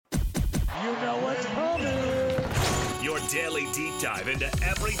daily deep dive into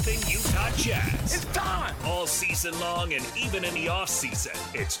everything Utah Jazz. It's time! All season long and even in the off-season,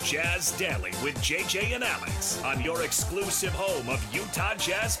 it's Jazz Daily with JJ and Alex on your exclusive home of Utah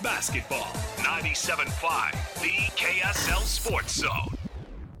Jazz basketball. 97.5, the KSL Sports Zone.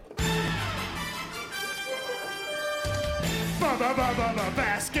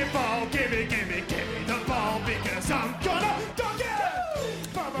 Basketball, gimme the ball because I'm gonna dunk it!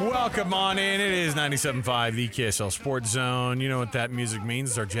 Welcome on in. It is 97.5, the KSL Sports Zone. You know what that music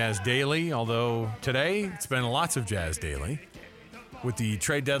means. It's our Jazz Daily, although today it's been lots of Jazz Daily. With the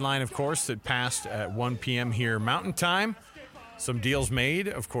trade deadline, of course, that passed at 1 p.m. here Mountain Time. Some deals made,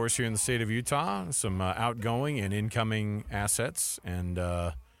 of course, here in the state of Utah. Some outgoing and incoming assets. And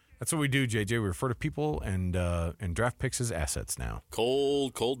that's what we do, JJ. We refer to people and draft picks as assets now.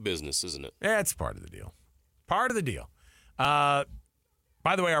 Cold business, isn't it? Yeah, it's part of the deal. Part of the deal.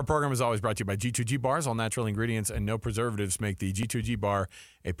 By the way, our program is always brought to you by G2G Bars. All natural ingredients and no preservatives make the G2G Bar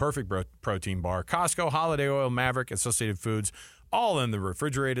a perfect protein bar. Costco, Holiday Oil, Maverick, Associated Foods, all in the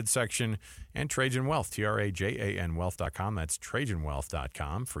refrigerated section. And Trajan Wealth, Trajan Wealth.com. That's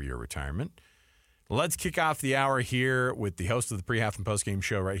TrajanWealth.com for your retirement. Let's kick off the hour here with the host of the Pre and Postgame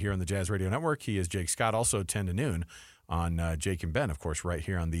show right here on the Jazz Radio Network. He is Jake Scott, also 10 to noon on Jake and Ben, of course, right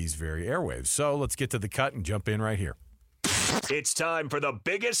here on these very airwaves. So let's get to the cut and jump in right here. It's time for the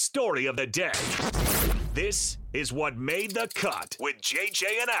biggest story of the day. This is what made the cut with JJ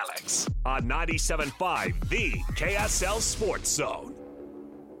and Alex on 97.5, the KSL Sports Zone.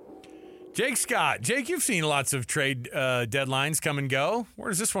 Jake Scott. Jake, you've seen lots of trade deadlines come and go. Where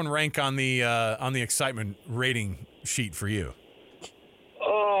does this one rank on the excitement rating sheet for you?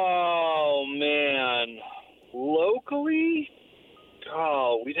 Oh, man. Locally?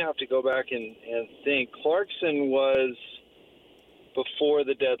 Oh, we'd have to go back and think. Clarkson was before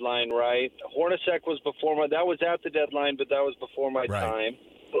the deadline, right? Hornacek was before that was at the deadline, but that was before my time.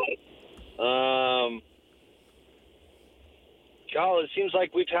 God, it seems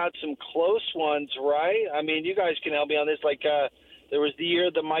like we've had some close ones, right? I mean, you guys can help me on this. Like, there was the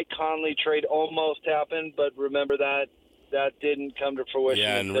year the Mike Conley trade almost happened, but remember that didn't come to fruition.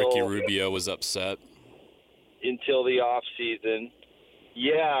 Yeah, and Ricky Rubio was upset until the off season.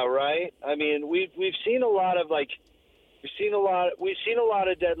 Yeah, right. I mean, we've seen a lot of we've seen a lot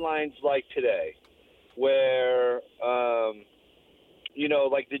of deadlines like today, where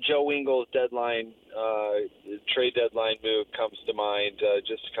like the Joe Ingles deadline, trade deadline move comes to mind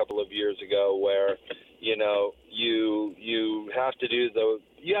just a couple of years ago, where you have to do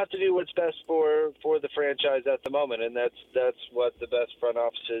what's best for the franchise at the moment, and that's what the best front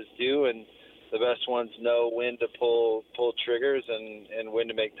offices do, and the best ones know when to pull triggers and when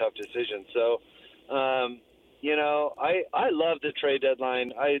to make tough decisions. So, I love the trade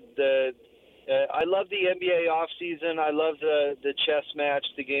deadline. I love the NBA offseason. I love the chess match,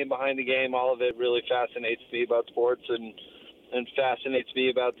 the game behind the game. All of it really fascinates me about sports and fascinates me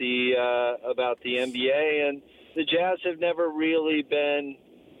about the NBA. And the Jazz have never really been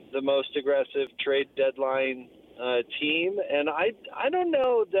the most aggressive trade deadline team. And I don't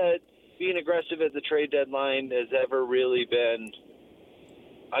know that being aggressive at the trade deadline has ever really been.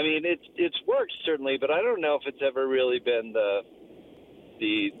 I mean, it's worked certainly, but I don't know if it's ever really been the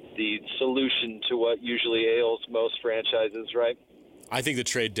solution to what usually ails most franchises, right? I think the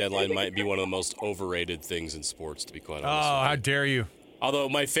trade deadline might be one of the most overrated things in sports, to be quite honest. Oh, how dare you! Although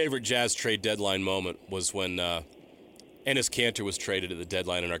my favorite Jazz trade deadline moment was when Enes Kanter was traded at the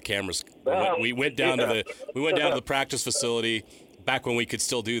deadline, and our cameras we went down to the practice facility. Back when we could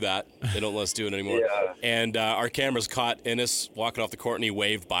still do that. They don't let us do it anymore. Yeah. And our cameras caught Ennis walking off the court, and he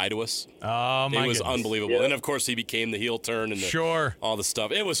waved bye to us. Oh, my It was goodness. unbelievable. Yeah. And, of course, he became the heel turn and all the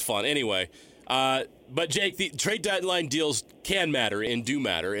stuff. It was fun. Anyway, but, Jake, the trade deadline deals can matter and do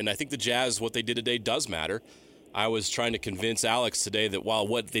matter, and I think the Jazz, what they did today, does matter. I was trying to convince Alex today that while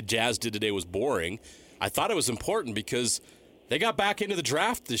what the Jazz did today was boring, I thought it was important because they got back into the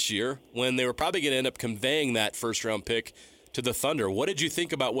draft this year when they were probably going to end up conveying that first-round pick to the Thunder. What did you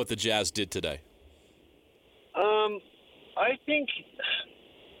think about what the Jazz did today? I think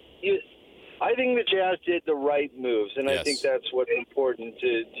the Jazz did the right moves, and Yes. I think that's what's important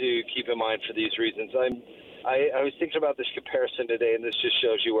to keep in mind for these reasons. I was thinking about this comparison today, and this just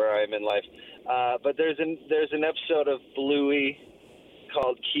shows you where I am in life. But there's an episode of Bluey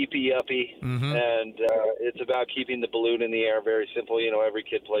called Keepy Uppy, and it's about keeping the balloon in the air. Very simple. Every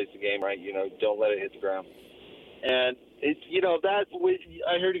kid plays the game, right? Don't let it hit the ground. And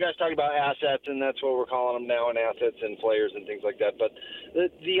I heard you guys talking about assets, and that's what we're calling them now, and assets and players and things like that. But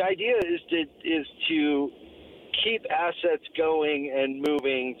the idea is to keep assets going and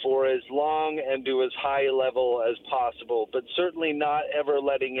moving for as long and to as high a level as possible, but certainly not ever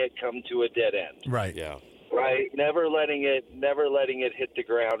letting it come to a dead end. Right. Yeah. Right. Never letting it hit the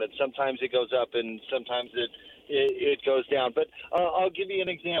ground. And sometimes it goes up and sometimes it goes down. But I'll give you an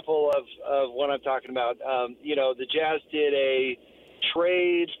example of what I'm talking about. The Jazz did a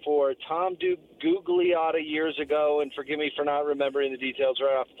trade for Tom Gugliotta years ago, and forgive me for not remembering the details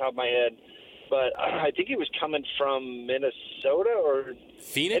right off the top of my head, but I think he was coming from Minnesota or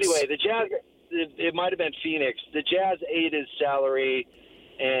Phoenix. Anyway, the Jazz. It might have been Phoenix. The Jazz ate his salary,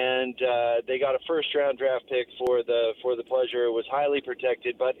 and they got a first-round draft pick for the pleasure. It was highly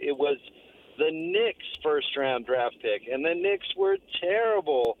protected, but it was the Knicks' first-round draft pick, and the Knicks were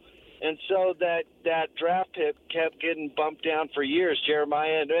terrible. And so that draft pick kept getting bumped down for years.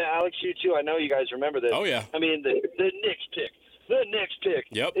 Jeremiah and Alex, you too. I know you guys remember this. Oh, yeah. I mean, the Knicks pick. The Knicks pick.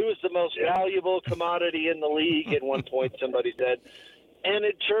 Yep. It was the most valuable commodity in the league at one point, somebody said. And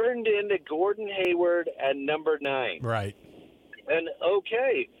it turned into Gordon Hayward at number 9. Right. And,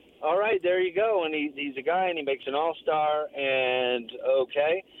 okay, all right, there you go. And he's a guy, and he makes an all-star, and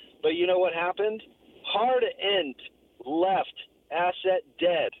okay. But you know what happened? Hard end, left, asset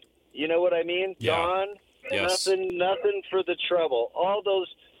dead. You know what I mean? Yeah. Gone. Yes. Nothing for the trouble. All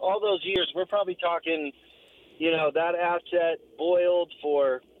those years, we're probably talking, that asset boiled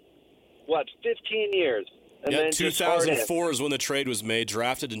for, 15 years. And then 2004 is when the trade was made,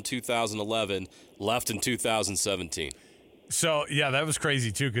 drafted in 2011, left in 2017. So, yeah, that was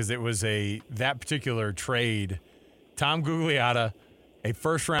crazy, too, because it was that particular trade, Tom Gugliotta, a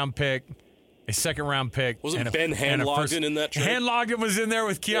first-round pick, a second-round pick. Wasn't Ben Handlogden in that trade? Handlogden was in there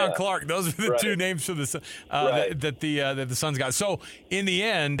with Keon Clark. Those are the two names for the that the Suns got. So, in the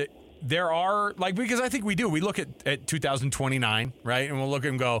end, there are, because I think we look at 2029, right? And we'll look at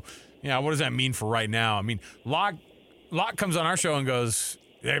and go, what does that mean for right now? I mean, Locke comes on our show and goes,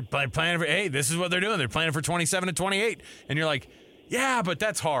 they're planning for, hey, this is what they're doing. They're planning for 27 and 28. And you're like, yeah, but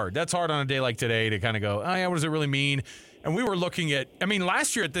that's hard. That's hard on a day like today to kind of go, oh, yeah, what does it really mean? And we were looking at,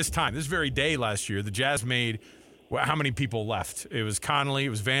 last year at this time, this very day last year, the Jazz made, how many people left? It was Connolly, it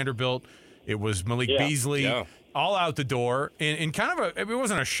was Vanderbilt, it was Malik Beasley, all out the door. And kind of it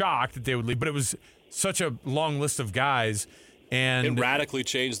wasn't a shock that they would leave, but it was such a long list of guys. And it radically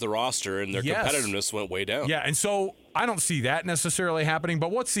changed the roster, and their competitiveness went way down. Yeah, and so I don't see that necessarily happening.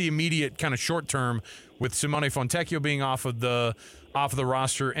 But what's the immediate kind of short term with Simone Fontecchio being off of the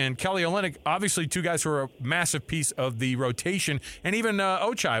roster and Kelly Olynyk, obviously two guys who are a massive piece of the rotation, and even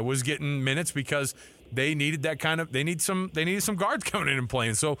Ochai was getting minutes because they needed they needed some guards coming in and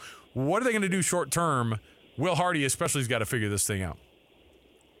playing. So what are they going to do short term? Will Hardy especially has got to figure this thing out.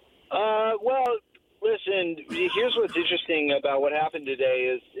 Well, listen, here's what's interesting about what happened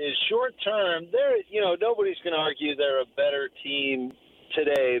today is short term, nobody's going to argue they're a better team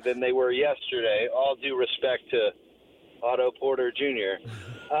today than they were yesterday, all due respect to Otto Porter Jr.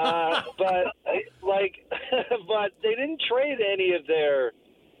 But they didn't trade any of their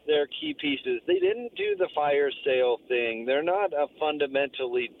key pieces. They didn't do the fire sale thing. They're not a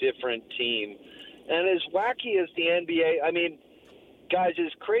fundamentally different team. And as wacky as the NBA, guys,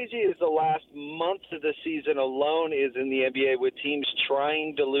 as crazy as the last month of the season alone is in the NBA with teams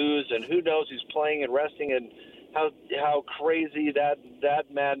trying to lose and who knows who's playing and resting and how crazy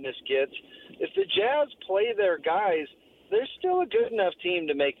that madness gets, if the Jazz play their guys, they're still a good enough team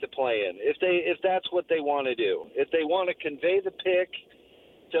to make the play-in if that's what they want to do. If they want to convey the pick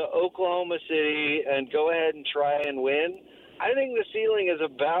to Oklahoma City and go ahead and try and win, I think the ceiling is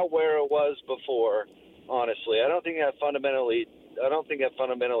about where it was before, honestly. I don't think that fundamentally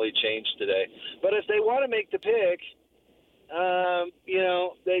changed today. But if they want to make the pick,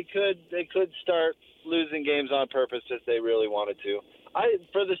 they could start losing games on purpose if they really wanted to.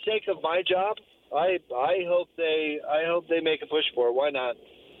 For the sake of my job, I hope they make a push for it. Why not?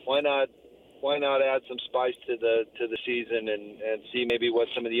 Why not add some spice to the season and see maybe what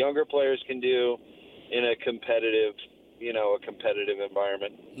some of the younger players can do in a competitive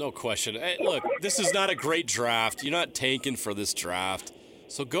environment. No question. Hey, look, this is not a great draft. You're not tanking for this draft.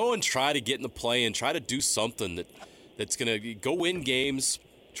 So go and try to get in the play and try to do something that's going to go win games,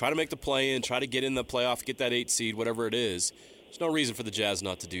 try to make the play in, try to get in the playoff, get that 8 seed, whatever it is. There's no reason for the Jazz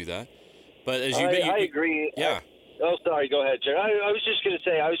not to do that. But as I agree. Yeah. Sorry. Go ahead, Jerry. I was just going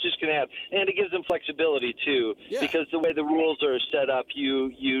to add, and it gives them flexibility too, because the way the rules are set up,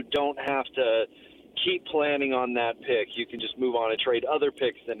 you don't have to keep planning on that pick. You can just move on and trade other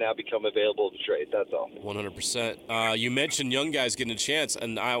picks that now become available to trade. That's all. 100%. You mentioned young guys getting a chance,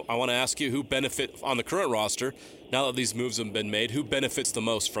 and I want to ask you who benefit on the current roster, now that these moves have been made, who benefits the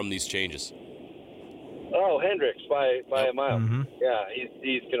most from these changes? Oh, Hendricks by a mile. Mm-hmm. Yeah,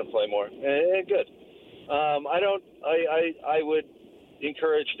 he's going to play more. Good. I would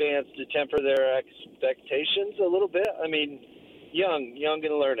encourage fans to temper their expectations a little bit. I mean, young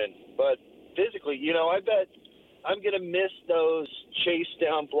and learning, but physically, I bet I'm going to miss those chase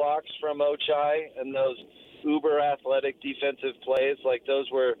down blocks from Ochai and those uber athletic defensive plays. Like those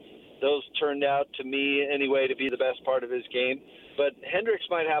turned out to me anyway to be the best part of his game. But Hendricks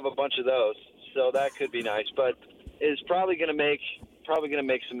might have a bunch of those, so that could be nice. But is probably going to make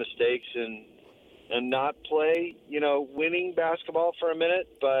some mistakes and not play, winning basketball for a minute.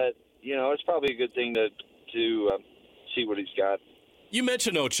 But it's probably a good thing to see what he's got. You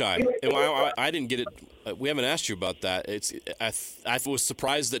mentioned Ochai, and I didn't get it. We haven't asked you about that. I was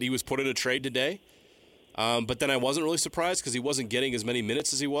surprised that he was put in a trade today, but then I wasn't really surprised because he wasn't getting as many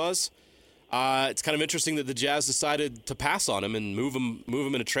minutes as he was. It's kind of interesting that the Jazz decided to pass on him and move him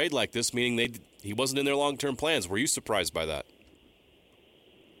in a trade like this, meaning he wasn't in their long-term plans. Were you surprised by that?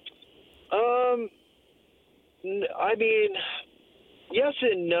 I mean, yes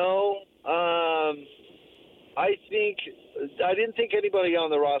and no. I didn't think anybody on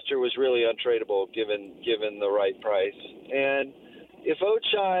the roster was really untradeable given the right price. And if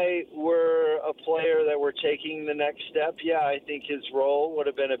Ochai were a player that were taking the next step, I think his role would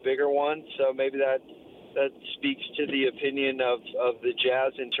have been a bigger one. So maybe that speaks to the opinion of the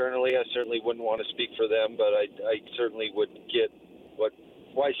Jazz internally. I certainly wouldn't want to speak for them, but I certainly would get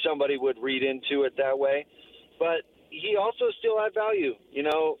why somebody would read into it that way. But he also still had value.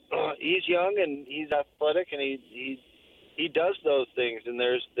 He's young and he's athletic and he does those things, and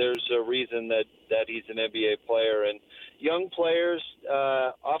there's a reason that he's an NBA player. And young players,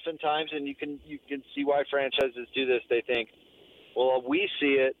 oftentimes, and you can see why franchises do this. They think, well, we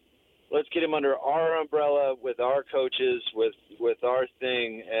see it. Let's get him under our umbrella with our coaches, with our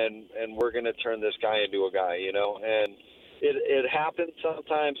thing, and we're going to turn this guy into a guy. And it happens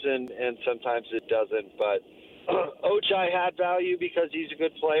sometimes, and sometimes it doesn't. But Ochai had value because he's a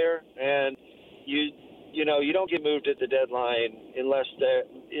good player, and you don't get moved at the deadline unless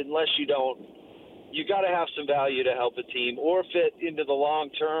you don't. You got to have some value to help a team or fit into the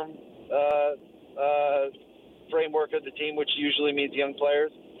long-term framework of the team, which usually means young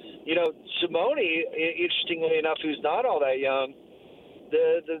players. Simone, interestingly enough, who's not all that young,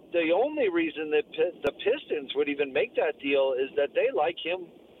 the only reason that the Pistons would even make that deal is that they like him.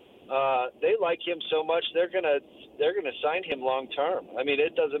 They like him so much they're gonna sign him long term. I mean,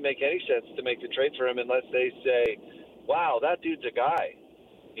 it doesn't make any sense to make the trade for him unless they say, "Wow, that dude's a guy."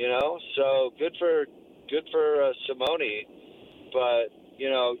 So good for Simone, but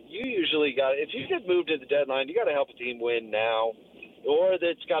you usually if you get moved at the deadline, you got to help a team win now, or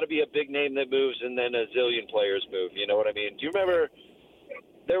it's got to be a big name that moves and then a zillion players move. You know what I mean? Do you remember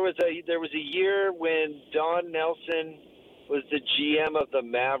there was a year when Don Nelson was the GM of the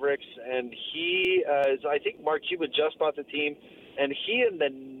Mavericks, and he I think Mark Cuban just bought the team, and he and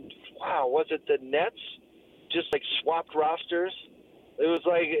the Nets just like swapped rosters. It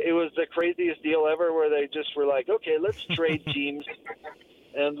was the craziest deal ever, where they just were like, okay, let's trade teams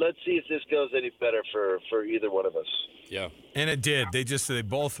and let's see if this goes any better for either one of us. Yeah. And it did. They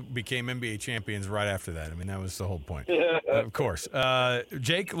both became NBA champions right after that. I mean, that was the whole point. Of course.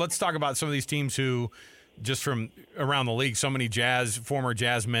 Jake, let's talk about some of these teams who, just from around the league, so many former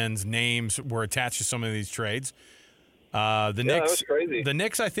Jazz men's names were ashached to some of these trades. The Knicks, that was crazy. The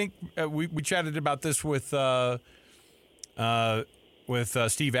Knicks, I think we chatted about this with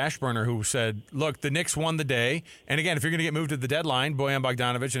Steve Ashburner, who said, look, the Knicks won the day. And again, if you're going to get moved at the deadline, Bojan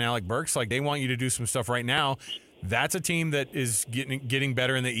Bogdanović and Alec Burks, they want you to do some stuff right now. That's a team that is getting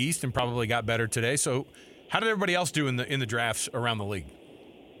better in the East and probably got better today. So how did everybody else do in the drafts around the league?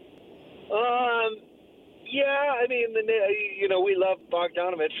 Yeah, I mean, we love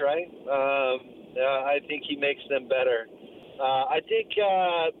Bogdanović, right? I think he makes them better. I think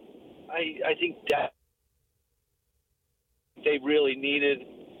that they really needed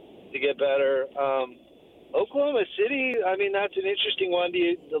to get better. Oklahoma City, I mean, that's an interesting one. Do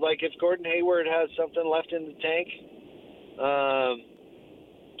you if Gordon Hayward has something left in the tank?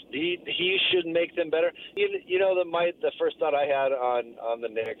 He should make them better. The first thought I had on the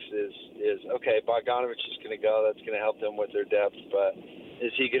Knicks is okay, Bogdanović is going to go. That's going to help them with their depth. But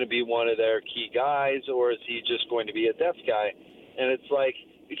is he going to be one of their key guys, or is he just going to be a depth guy? And it's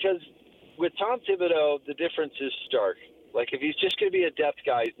because with Tom Thibodeau, the difference is stark. If he's just going to be a depth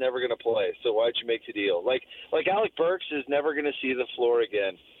guy, he's never going to play. So why'd you make the deal? Like Alec Burks is never going to see the floor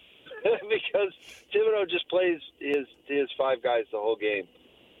again because Thibodeau just plays his five guys the whole game.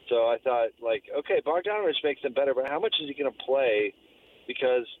 So I thought, okay, Bogdanović makes them better, but how much is he going to play?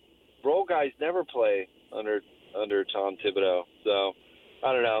 Because role guys never play. under Tom Thibodeau. So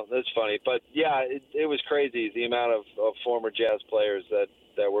I don't know. That's funny, but yeah, it was crazy the amount of former Jazz players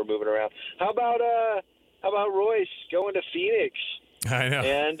that were moving around. How about Royce going to Phoenix? I know,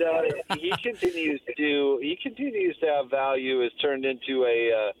 and he continues to have value. Has turned into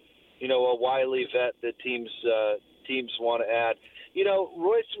a wily vet that teams want to add.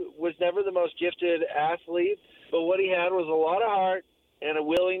 Royce was never the most gifted athlete, but what he had was a lot of heart and a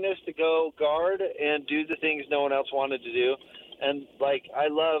willingness to go guard and do the things no one else wanted to do. And, I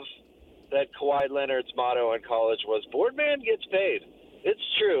love that Kawhi Leonard's motto in college was, board man gets paid. It's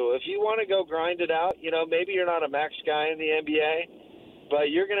true. If you want to go grind it out, maybe you're not a max guy in the NBA, but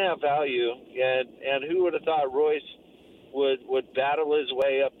you're going to have value. And who would have thought Royce would battle his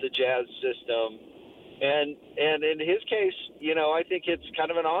way up the Jazz system? And in his case, I think it's kind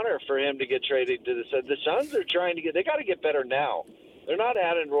of an honor for him to get traded to the Suns. Are trying to they got to get better now. They're not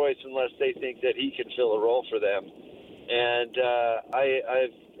adding Royce unless they think that he can fill a role for them. And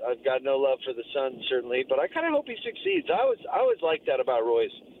I've got no love for the Suns certainly, but I kind of hope he succeeds. I always like that about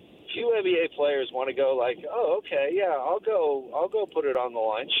Royce. Few NBA players want to go oh, okay, yeah, I'll go put it on the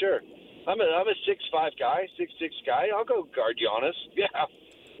line. Sure, I'm a 6'5" guy, 6'6" guy. I'll go guard Giannis. Yeah,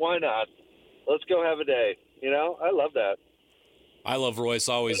 why not? Let's go have a day. I love that. I love Royce.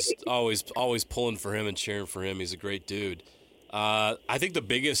 Always pulling for him and cheering for him. He's a great dude. I think the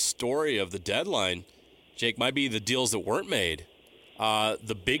biggest story of the deadline, Jake, might be the deals that weren't made,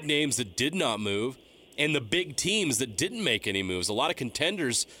 the big names that did not move, and the big teams that didn't make any moves. A lot of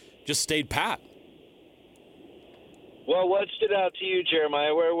contenders just stayed pat. Well, what stood out to you,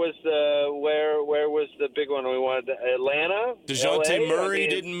 Jeremiah? Where was the big one we wanted? Atlanta? DeJounte Murray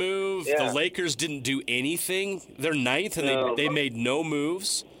didn't move. Yeah. The Lakers didn't do anything. They're ninth, and they made no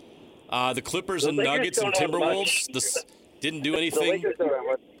moves. The Clippers and Nuggets and Timberwolves didn't do anything. The Lakers don't have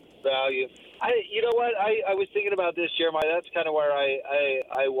much value. You know what? I was thinking about this, Jeremiah. That's kind of where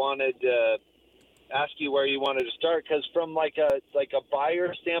I wanted to ask you where you wanted to start, because from like a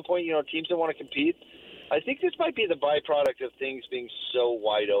buyer standpoint, teams that want to compete, I think this might be the byproduct of things being so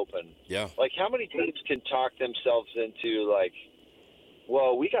wide open. Yeah. How many teams can talk themselves into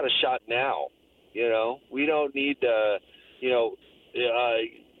well, we got a shot now. We don't need to,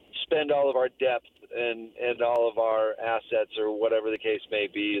 spend all of our depth and all of our assets or whatever the case may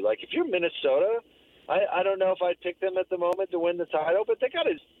be. If you're Minnesota, I don't know if I'd pick them at the moment to win the title, but they got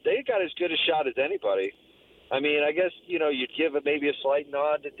as good a shot as anybody. I mean, I guess, you'd give maybe a slight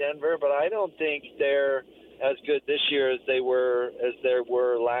nod to Denver, but I don't think they're as good this year as they were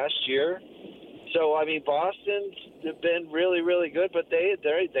last year. So, I mean, Boston's been really, really good, but they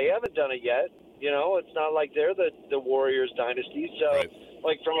haven't done it yet. It's not like they're the Warriors dynasty. So, right.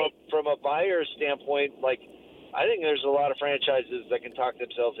 From a buyer's standpoint, I think there's a lot of franchises that can talk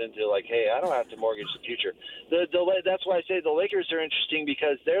themselves into hey, I don't have to mortgage the future. That's why I say the Lakers are interesting,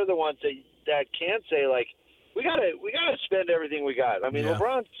 because they're the ones that can say we gotta spend everything we got. I mean, yeah.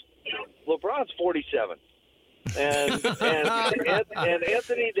 LeBron's 47, and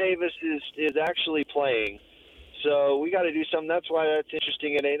Anthony Davis is actually playing. So we got to do something. That's why that's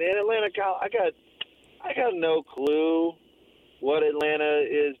interesting. And Atlanta, I got no clue what Atlanta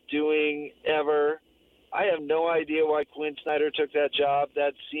is doing ever. I have no idea why Quinn Snyder took that job.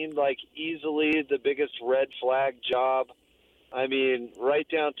 That seemed like easily the biggest red flag job. I mean, right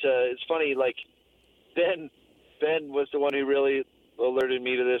down to, it's funny, Ben was the one who really alerted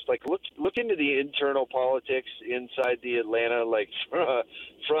me to this. Look into the internal politics inside the Atlanta,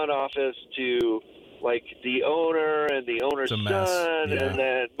 front office to the owner and the owner's son, yeah. And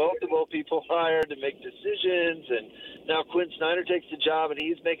then multiple people hired to make decisions, and now Quinn Snyder takes the job and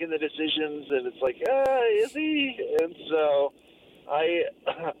he's making the decisions, and it's is he? And so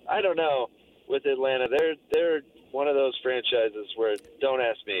I don't know with Atlanta. They're one of those franchises where don't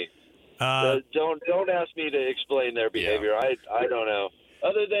ask me. Don't ask me to explain their behavior. Yeah. I don't know.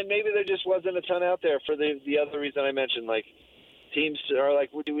 Other than maybe there just wasn't a ton out there for the other reason I mentioned. Teams are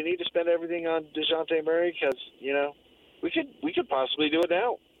well, do we need to spend everything on DeJounte Murray? Because we could possibly do it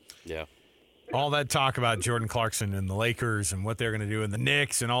now. Yeah. All that talk about Jordan Clarkson and the Lakers and what they're going to do and the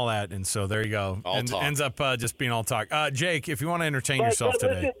Knicks and all that, and so there you go. Ends up just being all talk. Jake, if you want to entertain yourself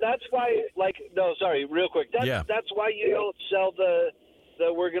today, listen, that's why. Real quick. That's why you don't sell the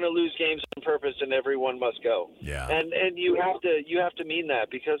we're going to lose games on purpose and everyone must go. Yeah. And you have to mean that,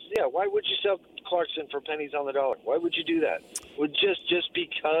 because why would you sell Clarkson for pennies on the dollar? Why would you do that? Would just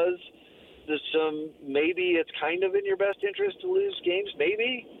because there's maybe it's kind of in your best interest to lose games?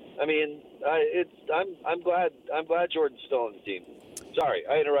 Maybe. I mean, I'm glad Jordan's still on the team. Sorry,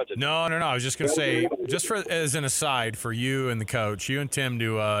 I interrupted. No. I was just going to say, as an aside for you and the coach, you and Tim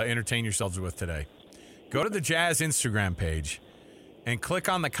to entertain yourselves with today. go to the Jazz Instagram page and click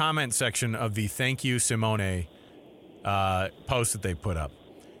on the comment section of the Thank You Simone post that they put up.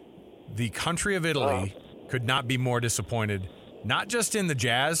 The country of Italy could not be more disappointed, not just in the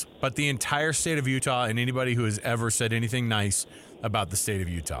Jazz, but the entire state of Utah and anybody who has ever said anything nice about the state of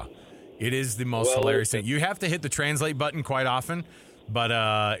Utah. It is the most hilarious thing. You have to hit the translate button quite often,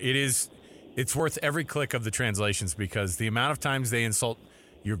 but it's worth every click of the translations because the amount of times they insult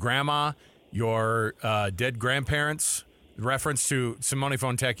your grandma, your dead grandparents, reference to Simone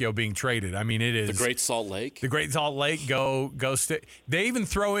Fontecchio being traded. I mean, it is... The Great Salt Lake? The Great Salt Lake, go They even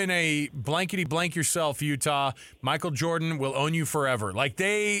throw in a blankety blank yourself, Utah. Michael Jordan will own you forever. Like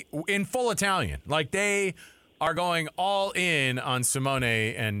they, in full Italian, like they are going all in on Simone,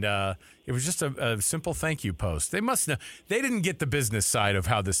 and it was just a simple thank you post. They must know. They didn't get the business side of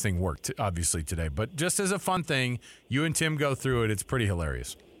how this thing worked, obviously, today. But just as a fun thing, you and Tim go through it. It's pretty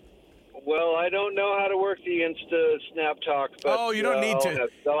hilarious. Well, I don't know how to work the Insta Snap Talk. But, you don't need to.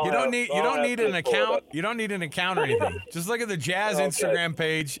 You don't need an account. You don't need an account or anything. Just look at the Jazz Instagram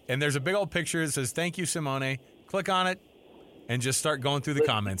page, and there's a big old picture that says "Thank you, Simone." Click on it, and just start going through the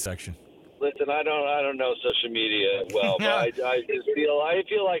comment section. Listen, I don't know social media well, but I just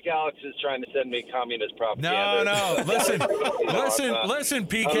feel like Alex is trying to send me communist propaganda. No. Listen,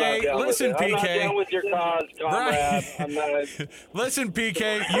 PK. Listen, PK. I'm not down with your cause, comrade. Right. I'm not. Listen,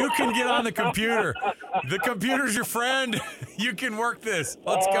 PK. You can get on the computer. The computer's your friend. You can work this.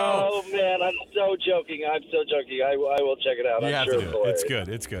 Let's go. Oh man, I'm so joking. I will check it out. You I'm have sure to do it.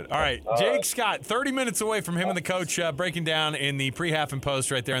 It's good. All right, Jake Scott, 30 minutes away from him and the coach breaking down in the pre-half and post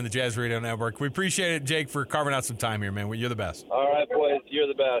right there on the Jazz Radio Network. We appreciate it, Jake, for carving out some time here, man. You're the best. All right, boys. You're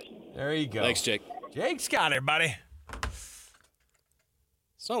the best. There you go. Thanks, Jake. Jake Scott, everybody.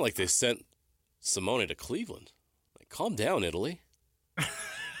 It's not like they sent Simone to Cleveland. Like, calm down, Italy.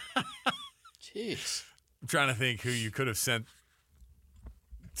 Jeez. I'm trying to think who you could have sent.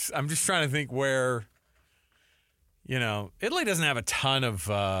 I'm just trying to think where, Italy doesn't have a ton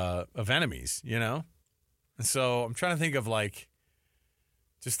of enemies, And so I'm trying to think of,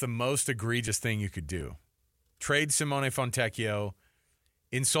 just the most egregious thing you could do. Trade Simone Fontecchio,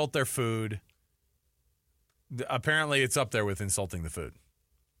 insult their food. Apparently, it's up there with insulting the food.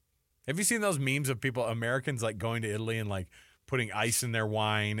 Have you seen those memes of people, Americans, going to Italy and, putting ice in their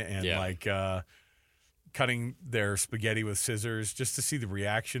wine and, cutting their spaghetti with scissors just to see the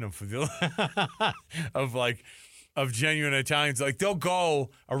reaction of genuine Italians? They'll go,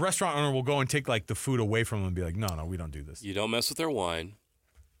 a restaurant owner will go and take, the food away from them and be like, no, we don't do this. You don't mess with their wine.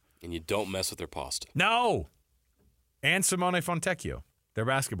 And you don't mess with their pasta. No. And Simone Fontecchio. They're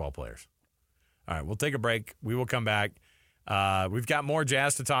basketball players. All right, we'll take a break. We will come back. We've got more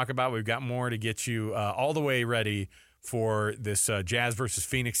Jazz to talk about. We've got more to get you all the way ready for this Jazz versus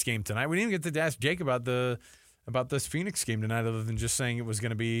Phoenix game tonight. We didn't even get to ask Jake about this Phoenix game tonight, other than just saying it was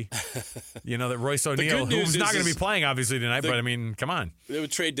going to be, that Royce O'Neal, who's not going to be playing obviously tonight, but I mean, come on. The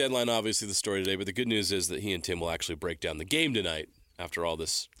trade deadline, obviously the story today, but the good news is that he and Tim will actually break down the game tonight. After all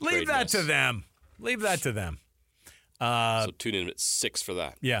this, leave that to them. So tune in at 6 for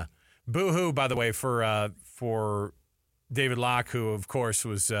that. Yeah, boo-hoo. By the way, for David Locke, who of course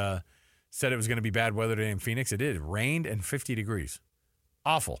was said it was going to be bad weather today in Phoenix. It did. It rained and 50 degrees.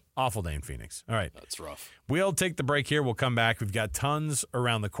 Awful day in Phoenix. All right, that's rough. We'll take the break here. We'll come back. We've got tons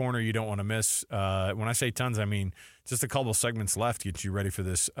around the corner you don't want to miss. When I say tons, I mean just a couple segments left to get you ready for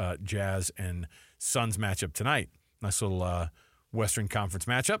this Jazz and Suns matchup tonight. Nice little Western Conference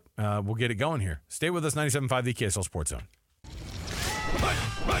matchup. We'll get it going here. Stay with us, 97.5 the KSL Sports Zone.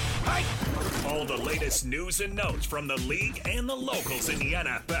 All the latest news and notes from the league and the locals in the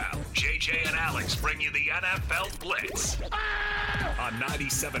NFL. JJ and Alex bring you the NFL Blitz on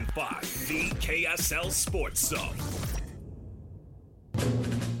 97.5 the KSL Sports Zone.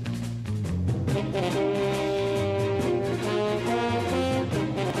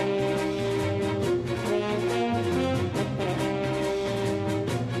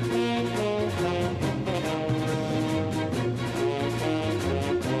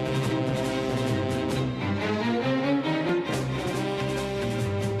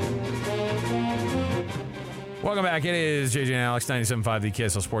 Welcome back. It is JJ and Alex, 97.5 the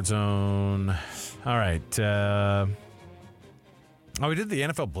KSL Sports Zone. All right. We did the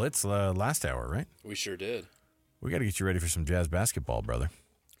NFL Blitz last hour, right? We sure did. We got to get you ready for some Jazz basketball, brother.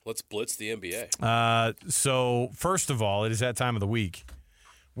 Let's blitz the NBA. So, first of all, it is that time of the week.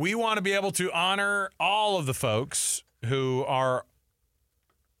 We want to be able to honor all of the folks who are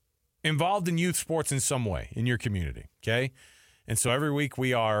involved in youth sports in some way in your community, okay? And so every week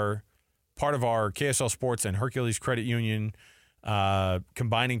we are part of our KSL Sports and Hercules Credit Union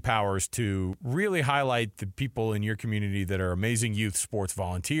combining powers to really highlight the people in your community that are amazing youth sports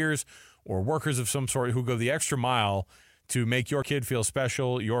volunteers or workers of some sort who go the extra mile to make your kid feel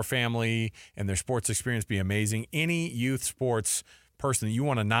special, your family, and their sports experience be amazing. Any youth sports person that you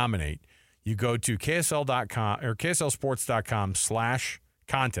want to nominate, you go to KSL.com or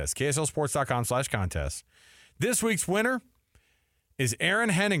KSLSports.com/contest. KSLSports.com/contest. This week's winner is Aaron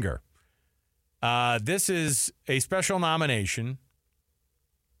Henninger. This is a special nomination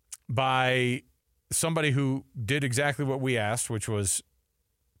by somebody who did exactly what we asked, which was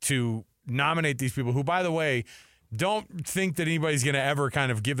to nominate these people who, by the way, don't think that anybody's going to ever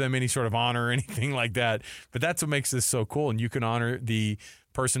kind of give them any sort of honor or anything like that. But that's what makes this so cool. And you can honor the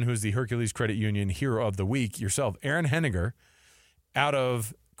person who's the Hercules Credit Union Hero of the Week yourself, Aaron Henninger, out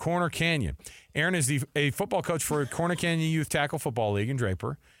of Corner Canyon. Aaron is a football coach for Corner Canyon Youth Tackle Football League in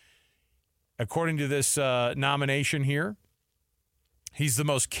Draper. According to this nomination here, he's the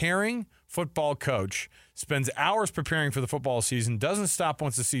most caring football coach, spends hours preparing for the football season, doesn't stop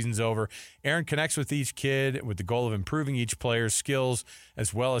once the season's over. Aaron connects with each kid with the goal of improving each player's skills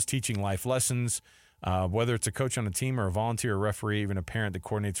as well as teaching life lessons. Whether it's a coach on a team or a volunteer or referee, even a parent that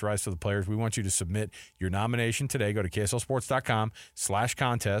coordinates rides for the players, we want you to submit your nomination today. Go to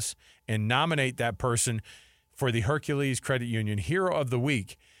KSLSports.com/contest and nominate that person for the Hercules Credit Union Hero of the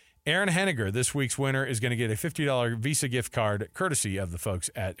Week. Aaron Henninger, this week's winner, is going to get a $50 Visa gift card courtesy of the folks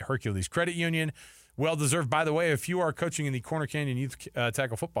at Hercules Credit Union. Well-deserved. By the way, if you are coaching in the Corner Canyon Youth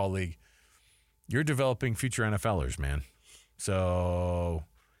Tackle Football League, you're developing future NFLers, man. So,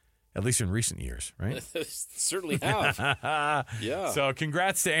 at least in recent years, right? Certainly have. Yeah. So,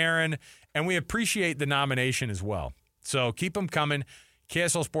 congrats to Aaron, and we appreciate the nomination as well. So, keep them coming.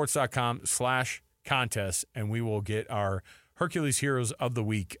 KSLSports.com/contest, and we will get our Hercules Heroes of the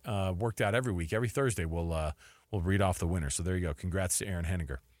Week worked out every week. Every Thursday, we'll read off the winner. So there you go. Congrats to Aaron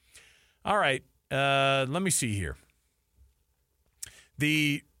Henninger. All right, let me see here.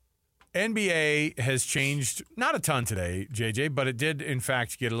 The NBA has changed, not a ton today, JJ, but it did, in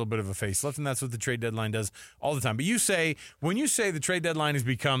fact, get a little bit of a facelift, and that's what the trade deadline does all the time. But when you say the trade deadline has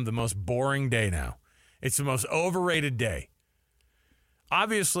become the most boring day now, it's the most overrated day.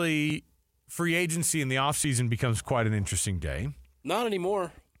 Obviously, free agency in the offseason becomes quite an interesting day. Not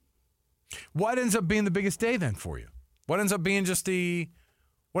anymore. What ends up being the biggest day then for you? What ends up being just a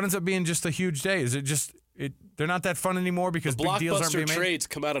huge day? Is it just they're not that fun anymore because big deals aren't being made? Blockbuster trades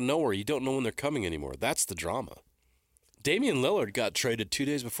come out of nowhere. You don't know when they're coming anymore. That's the drama. Damian Lillard got traded 2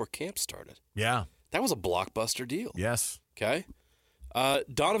 days before camp started. Yeah. That was a blockbuster deal. Yes. Okay.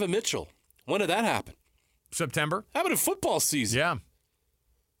 Donovan Mitchell. When did that happen? September. Happened in football season. Yeah.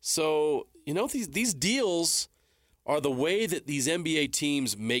 So, these deals are the way that these NBA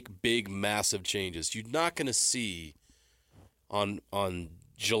teams make big, massive changes. You're not going to see on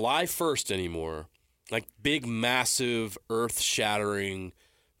July 1st anymore, like big, massive, earth-shattering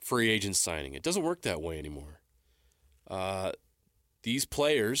free agent signing. It doesn't work that way anymore. These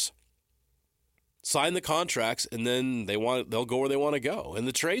players sign the contracts, and then they'll go where they want to go, and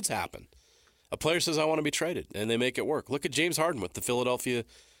the trades happen. A player says, I want to be traded, and they make it work. Look at James Harden with the Philadelphia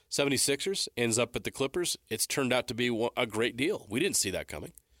 76ers, ends up at the Clippers. It's turned out to be a great deal. We didn't see that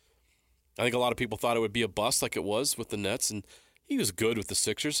coming. I think a lot of people thought it would be a bust like it was with the Nets, and he was good with the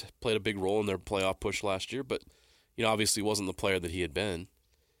Sixers, played a big role in their playoff push last year, but obviously wasn't the player that he had been.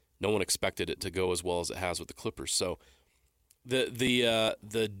 No one expected it to go as well as it has with the Clippers. So the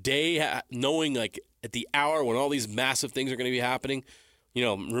day, knowing like at the hour when all these massive things are going to be happening,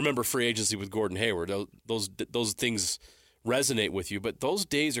 remember free agency with Gordon Hayward. Those things resonate with you, but those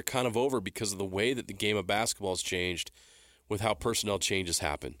days are kind of over because of the way that the game of basketball has changed with how personnel changes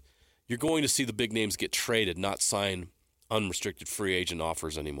happen. You're going to see the big names get traded, not sign unrestricted free agent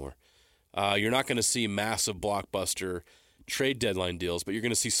offers anymore. You're not going to see massive blockbuster trade deadline deals, but you're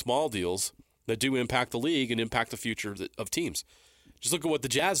going to see small deals that do impact the league and impact the future of teams. Just look at what the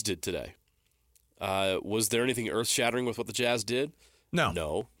Jazz did today. Was there anything earth-shattering with what the Jazz did? No.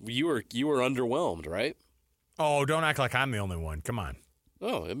 No. You were underwhelmed, right? Oh, don't act like I'm the only one. Come on.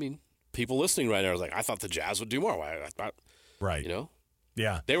 Oh, I mean, people listening right now are like, I thought the Jazz would do more. I thought, right.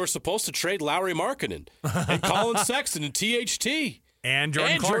 Yeah. They were supposed to trade Lowry Markkanen and Colin Sexton and THT. And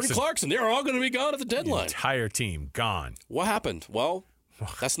Jordan Clarkson. They were all going to be gone at the deadline. The entire team gone. What happened? Well,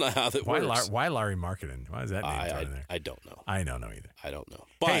 that's not how that works. Why Larry Markkanen? Why is that name thrown in there? I don't know. I don't know either. I don't know.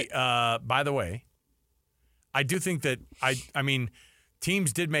 But, hey, by the way, I do think that I mean,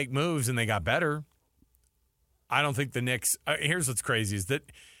 teams did make moves and they got better. I don't think the Knicks here's what's crazy is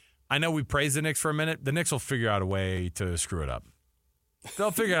that I know we praise the Knicks for a minute. The Knicks will figure out a way to screw it up.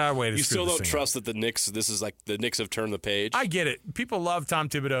 They'll figure out a way to You screw still this don't thing trust that the Knicks, this is like the Knicks have turned the page? I get it. People love Tom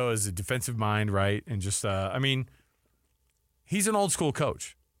Thibodeau as a defensive mind, right? And just, he's an old school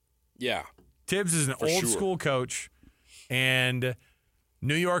coach. Yeah. Tibbs is an old school coach, and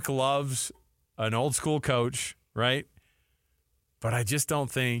New York loves an old school coach, right? But I just don't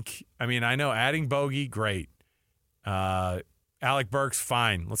think. I know adding Bogey, great. Alec Burks,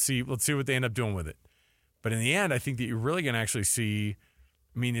 fine. Let's see what they end up doing with it. But in the end, I think that you're really going to actually see.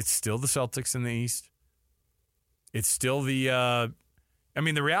 It's still the Celtics in the East. It's still the.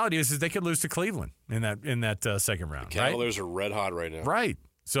 The reality is they could lose to Cleveland in that second round. The Cavaliers are red hot right now. Right.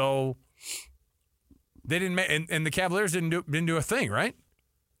 So they didn't make, and the Cavaliers didn't do a thing, right?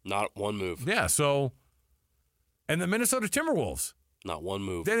 Not one move. Yeah. So, and the Minnesota Timberwolves, not one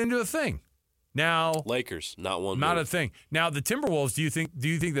move. They didn't do a thing. Now Lakers, not one move. Not a thing. Now the Timberwolves, do you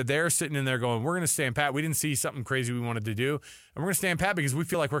think that they're sitting in there going, we're going to stand pat? We didn't see something crazy we wanted to do, and we're going to stand pat because we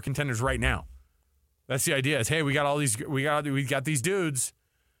feel like we're contenders right now. That's the idea. Is hey, we got these dudes,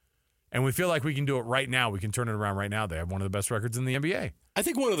 and we feel like we can do it right now. We can turn it around right now. They have one of the best records in the NBA. I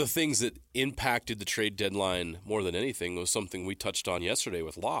think one of the things that impacted the trade deadline more than anything was something we touched on yesterday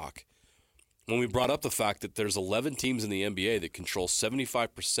with Locke, when we brought up the fact that there's 11 teams in the NBA that control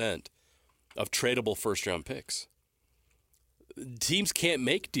 75% of tradable first-round picks. Teams can't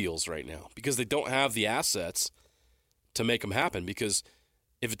make deals right now because they don't have the assets to make them happen. Because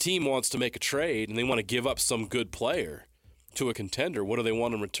if a team wants to make a trade and they want to give up some good player to a contender, what do they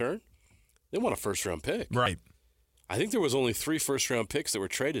want in return? They want a first-round pick. Right. I think there was only 3 first-round picks that were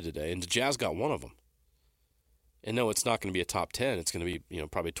traded today, and the Jazz got one of them. And no, it's not going to be a top 10. It's going to be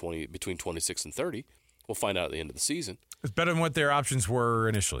probably between 26 and 30. We'll find out at the end of the season. It's better than what their options were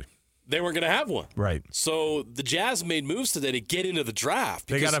initially. They weren't going to have one. Right. So the Jazz made moves today to get into the draft.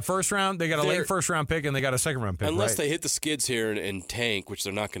 They got a first round, they got a late first round pick, and they got a second round pick. Unless they hit the skids here and tank, which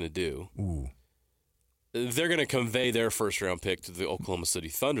they're not going to do. Ooh. They're going to convey their first round pick to the Oklahoma City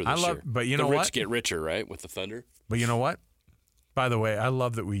Thunder this year. But you know what? The rich get richer, right, with the Thunder. But you know what? By the way, I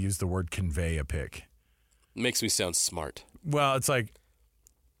love that we use the word convey a pick. It makes me sound smart. Well, it's like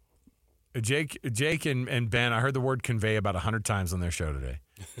Jake and Ben, I heard the word convey about 100 times on their show today.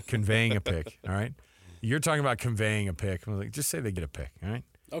 Conveying a pick, all right? You're talking about conveying a pick. I was like, just say they get a pick, all right?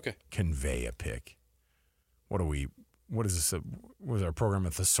 Okay. Convey a pick. What is this? Was our program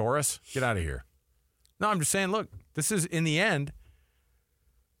a thesaurus? Get out of here. No, I'm just saying, look, this is, in the end,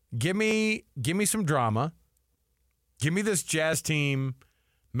 give me some drama. Give me this Jazz team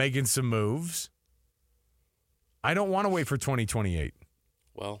making some moves. I don't want to wait for 2028.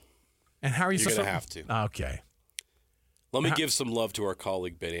 Well, and how are you're going to have to. Okay. Let me give some love to our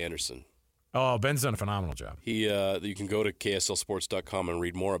colleague, Ben Anderson. Oh, Ben's done a phenomenal job. You can go to KSLSports.com and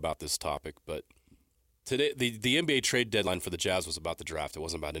read more about this topic. But today, the NBA trade deadline for the Jazz was about the draft. It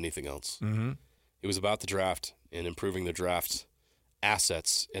wasn't about anything else. Mm-hmm. It was about the draft and improving the draft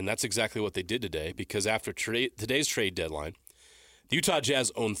assets. And that's exactly what they did today, because after today's trade deadline, the Utah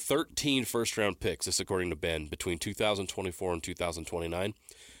Jazz own 13 first-round picks, this according to Ben, between 2024 and 2029.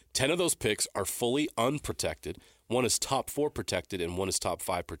 10 of those picks are fully unprotected. One is top 4 protected and one is top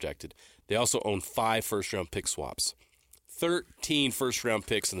 5 protected. They also own 5 first-round pick swaps. 13 first-round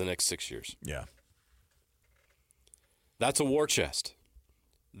picks in the next 6 years. Yeah. That's a war chest.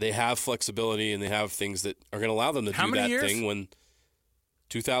 They have flexibility and they have things that are going to allow them to do that thing when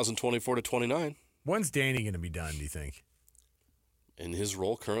 2024 to 29. When's Danny going to be done, do you think? In his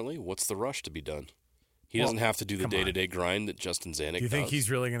role currently, what's the rush to be done? He doesn't have to do the day-to-day grind that Justin Zanuck does. Do you think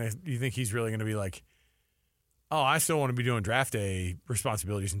he's really going to be like, oh, I still want to be doing draft day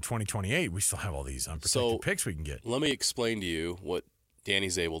responsibilities in 2028. We still have all these unprotected picks we can get. Let me explain to you what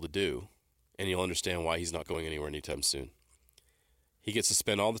Danny's able to do, and you'll understand why he's not going anywhere anytime soon. He gets to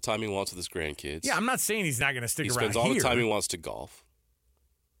spend all the time he wants with his grandkids. Yeah, I'm not saying he's not going to stick around here. He spends all the time he wants to golf.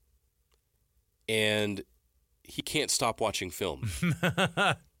 And he can't stop watching film.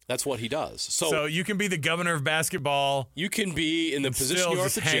 That's what he does. So you can be the governor of basketball. You can be in the position you're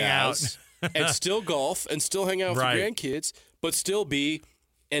at the Jazz and still golf and still hang out with your grandkids, but still be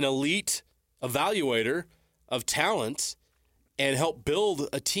an elite evaluator of talent and help build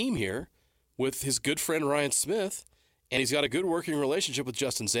a team here with his good friend Ryan Smith. And he's got a good working relationship with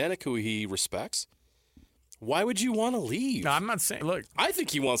Justin Zanuck, who he respects. Why would you want to leave? No, I'm not saying. Look, I think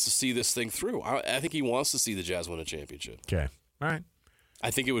he wants to see this thing through. I think he wants to see the Jazz win a championship. Okay. All right.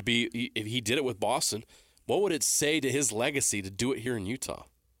 I think it would be, if he did it with Boston, what would it say to his legacy to do it here in Utah?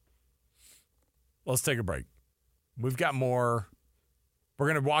 Let's take a break. We've got more. We're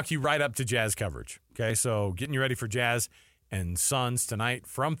going to walk you right up to Jazz coverage. Okay, so getting you ready for Jazz and Suns tonight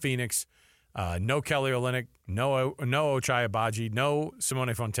from Phoenix. No Kelly Olynyk, no Ochai Agbaji, no Simone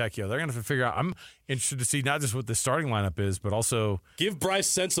Fontecchio. They're going to have to figure out. I'm interested to see not just what the starting lineup is, but also give Bryce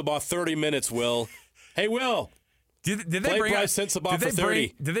Sensabaugh 30 minutes. Will, hey Will, did they play bring Bryce Sensabaugh for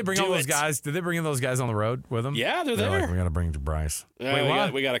 30? Did they bring all those guys? Did they bring in those guys on the road with them? Yeah, they're there. Like, we got to bring Bryce.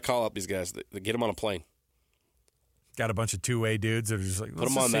 Wait, we got to call up these guys. Get them on a plane. Got a bunch of two-way dudes that are just like, put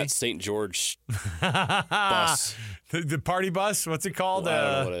them on that St. George bus. The party bus? What's it called? Well, I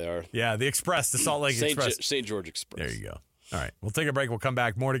don't know what they are. Yeah, the Express, the Salt Lake Express. St. George Express. There you go. All right, we'll take a break. We'll come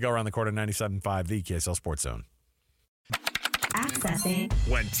back. More to go around the quarter. 97.5, the KSL Sports Zone. Accessing.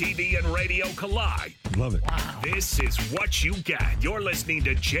 When TV and radio collide. Love it. Wow. This is what you get. You're listening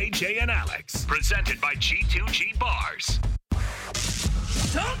to JJ and Alex. Presented by G2G Bars.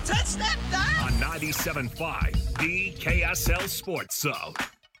 Don't touch that dial. On 97.5, the KSL Sports Zone.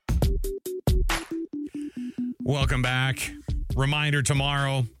 Welcome back. Reminder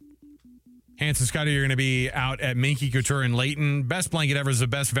tomorrow, Hans and Scotty are going to be out at Minky Couture in Layton. Best blanket ever is the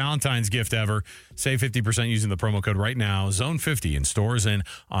best Valentine's gift ever. Save 50% using the promo code right now. Zone 50 in stores and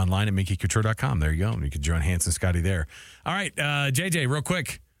online at minkycouture.com. There you go. You can join Hans and Scotty there. All right, JJ, real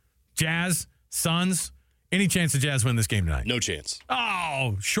quick. Jazz, Suns. Any chance the Jazz win this game tonight? No chance.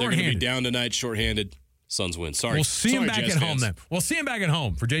 Oh, shorthanded. They're going to be down tonight, shorthanded. Suns win. Sorry. We'll see him back at home then. We'll see him back at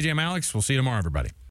home. For JJ and Alex, we'll see you tomorrow, everybody.